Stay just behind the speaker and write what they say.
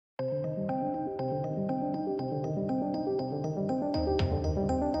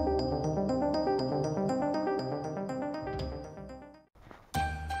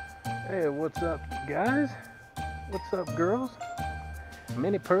What's up, guys? What's up, girls?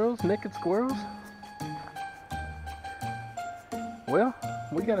 Mini pearls, naked squirrels? Well,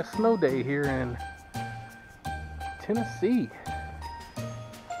 we got a snow day here in Tennessee.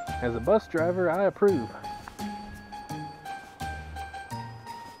 As a bus driver, I approve.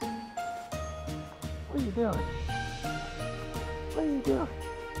 What are you doing? What are you doing?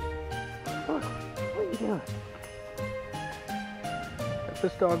 What are you doing? If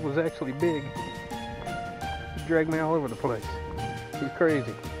this dog was actually big, he'd drag me all over the place. He's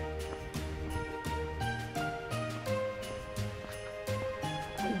crazy.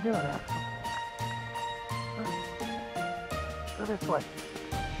 What are you doing, Axel? Go this way.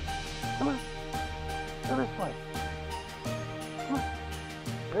 Come on. Go this way. Come on.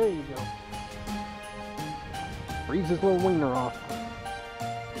 There you go. Freeze his little wiener off.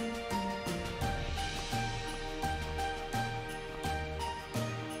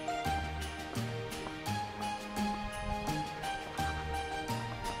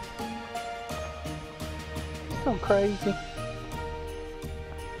 He's so crazy.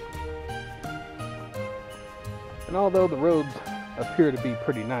 And although the roads appear to be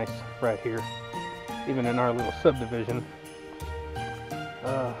pretty nice right here, even in our little subdivision,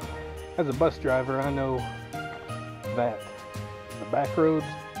 as a bus driver, I know that the back roads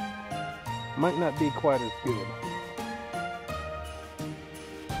might not be quite as good.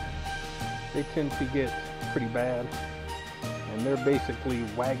 They tend to get pretty bad, and they're basically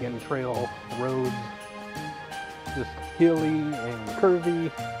wagon trail roads, just hilly and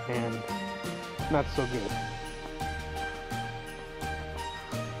curvy and not so good.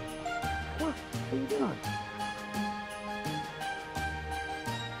 What are you doing?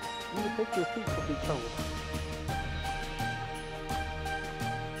 You think your feet will be cold.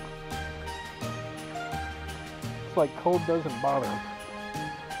 It's like cold doesn't bother him.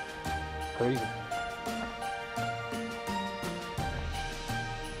 Crazy.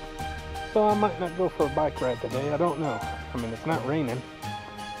 So I might not go for a bike ride today. I don't know. I mean, it's not raining.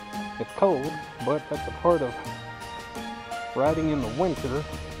 It's cold, but that's a part of riding in the winter.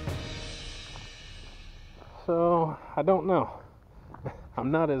 So I don't know.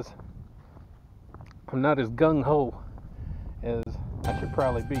 I'm not as gung-ho as I should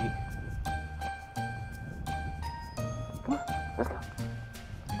probably be. Come on, let's go.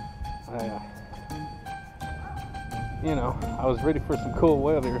 I was ready for some cool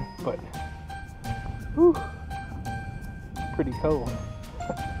weather, but whew, pretty cold.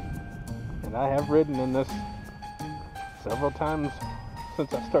 And I have ridden in this several times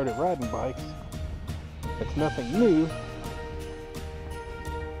since I started riding bikes. It's nothing new,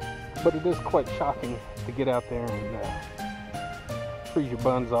 but it is quite shocking to get out there and freeze your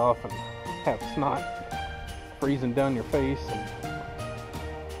buns off and have snot freezing down your face, and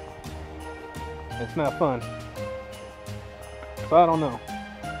it's not fun. So I don't know.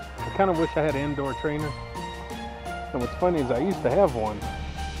 I kind of wish I had an indoor trainer. And what's funny is I used to have one,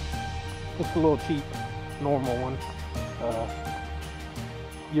 just a little cheap, normal one.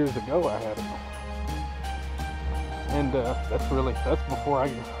 Years ago I had it. And that's before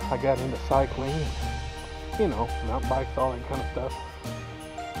I got into cycling, mountain bikes, all that kind of stuff.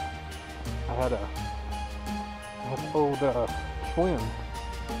 I had an old Schwinn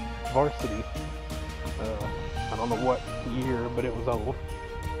Varsity. I don't know what year, but it was old.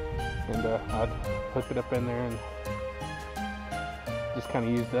 And I'd hook it up in there and just kind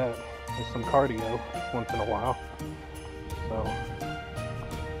of use that as some cardio once in a while. So,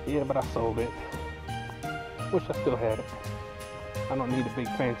 yeah, but I sold it. Wish I still had it. I don't need the big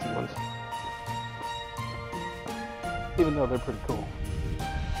fancy ones, even though they're pretty cool.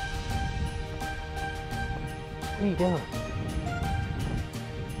 What are you doing?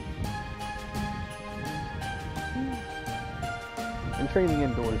 And training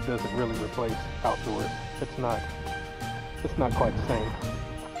indoors doesn't really replace outdoors. It's not quite the same.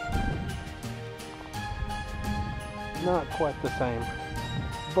 Not quite the same,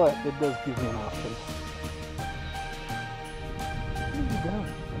 but it does give you an option. What are you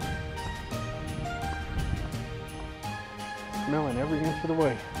doing? Smelling every inch of the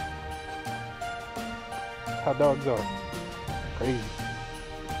way. That's how dogs are. Crazy.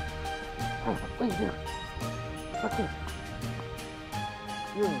 Oh, what are you doing? What's this?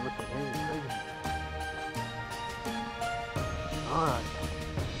 You're looking crazy. Alright.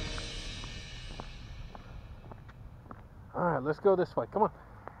 Alright, let's go this way. Come on.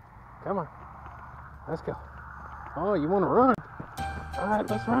 Come on. Let's go. Oh, you want to run? Alright,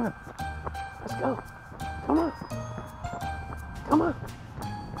 let's run. Let's go. Come on. Come on.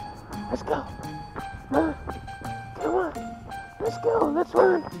 Let's go. Come on. Let's go. Let's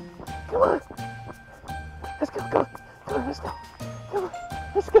run. Come on. Let's go, go. Come on, let's go. Come on,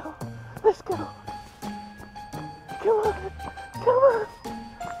 let's go. Let's go. Come on. Come on.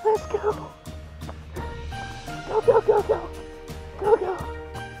 Let's go. Go, go, go, go. Go, go.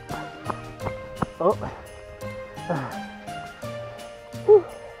 Oh. Whew.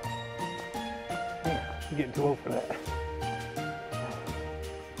 Man, I'm getting too old for that.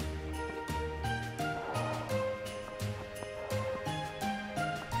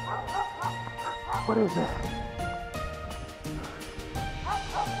 What is that?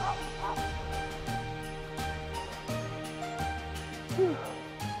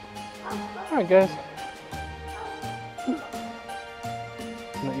 Alright guys.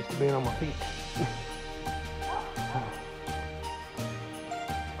 I'm not used to being on my feet.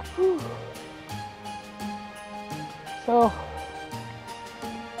 So,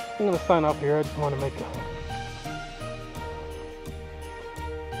 I'm going to sign off here. I just want to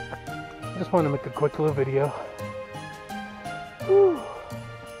make a quick little video. Whew.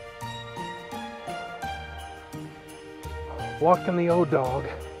 Walking the old dog.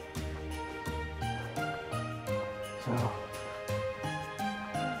 So,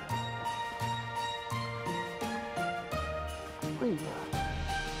 what do you got?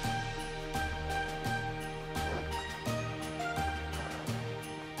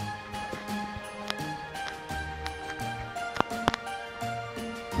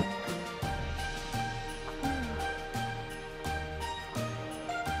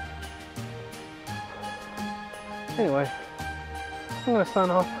 Anyway, I'm gonna sign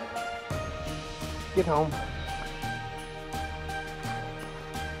off, get home.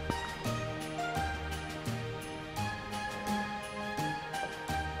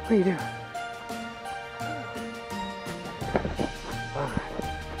 What are you doing? Alright,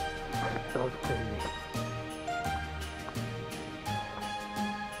 dog's crazy.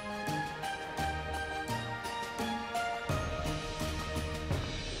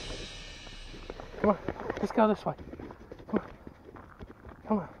 Come on, let's go this way. Come on.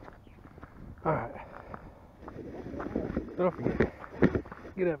 Come on. Alright. Don't forget.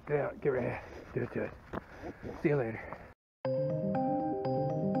 Get up, get out, get ready. Do it. See you later.